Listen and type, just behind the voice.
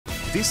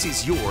This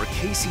is your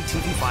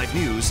KCTV5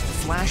 News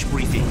Flash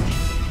Briefing.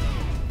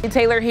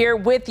 Taylor here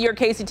with your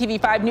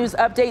KCTV5 News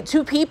update.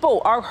 2 people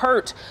are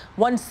hurt,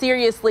 one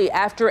seriously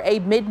after a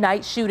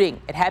midnight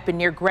shooting. It happened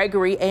near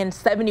Gregory and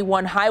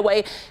 71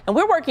 Highway, and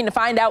we're working to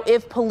find out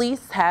if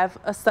police have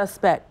a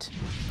suspect.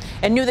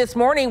 And new this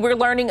morning, we're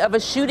learning of a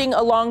shooting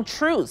along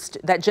Troost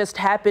that just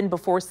happened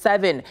before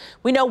 7.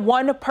 We know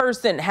one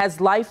person has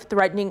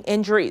life-threatening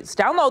injuries.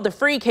 Download the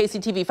free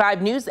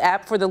KCTV5 News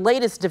app for the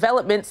latest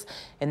developments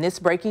in this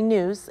breaking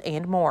news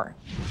and more.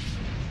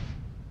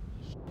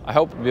 I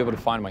hope to be able to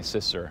find my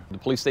sister. The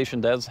police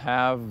station does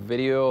have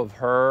video of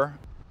her.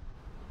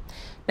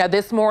 Now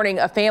this morning,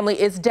 a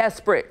family is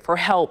desperate for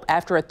help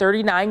after a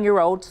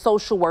 39-year-old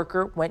social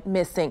worker went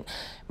missing.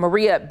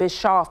 Maria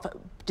Bischoff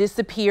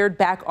disappeared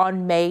back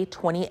on May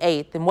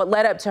 28th, and what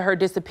led up to her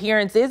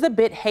disappearance is a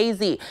bit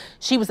hazy.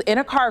 She was in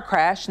a car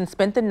crash and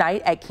spent the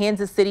night at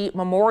Kansas City,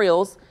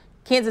 Missouri's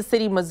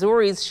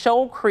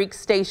Shoal Creek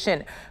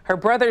Station. Her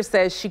brother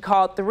says she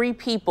called 3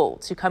 people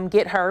to come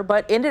get her,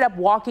 but ended up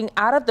walking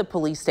out of the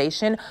police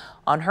station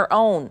on her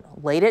own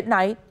late at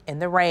night in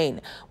the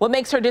rain. What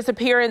makes her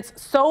disappearance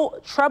so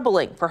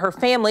troubling for her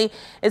family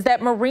is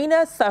that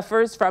Marina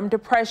suffers from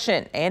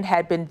depression and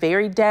had been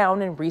very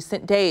down in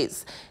recent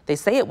days. They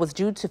say it was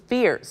due to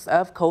fears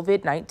of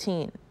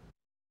COVID-19.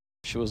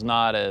 She was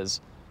not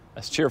as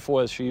cheerful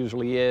as she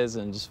usually is,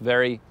 and just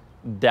very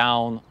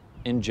down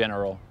in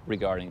general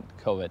regarding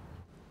COVID.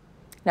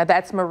 Now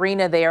that's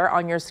Marina there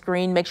on your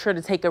screen. Make sure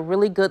to take a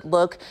really good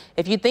look.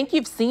 If you think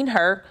you've seen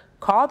her,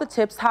 call the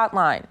TIPS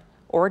hotline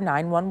or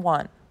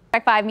 911.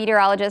 Track 5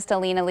 meteorologist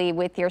Alina Lee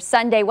with your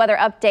Sunday weather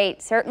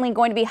update. Certainly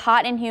going to be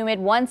hot and humid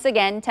once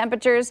again.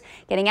 Temperatures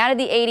getting out of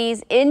the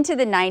 80s into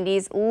the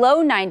 90s.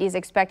 Low 90s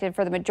expected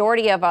for the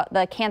majority of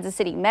the Kansas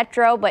City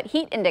metro, but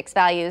heat index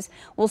values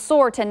will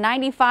soar to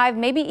 95,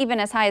 maybe even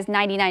as high as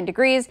 99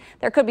 degrees.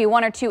 There could be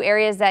 1 or 2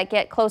 areas that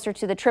get closer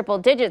to the triple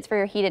digits for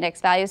your heat index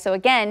values. So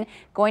again,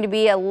 going to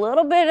be a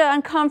little bit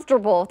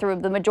uncomfortable through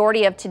the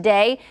majority of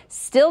today.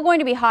 Still going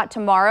to be hot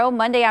tomorrow.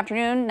 Monday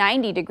afternoon,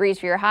 90 degrees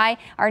for your high.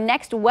 Our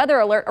next weather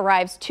alert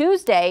arrives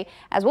Tuesday,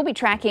 as we'll be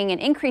tracking an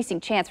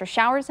increasing chance for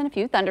showers and a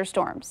few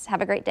thunderstorms.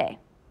 Have a great day.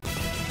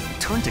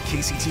 Turn to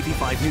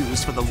KCTV5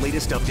 News for the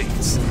latest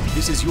updates.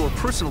 This is your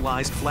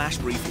personalized flash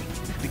briefing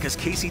because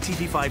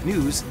KCTV5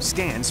 News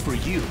stands for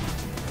you.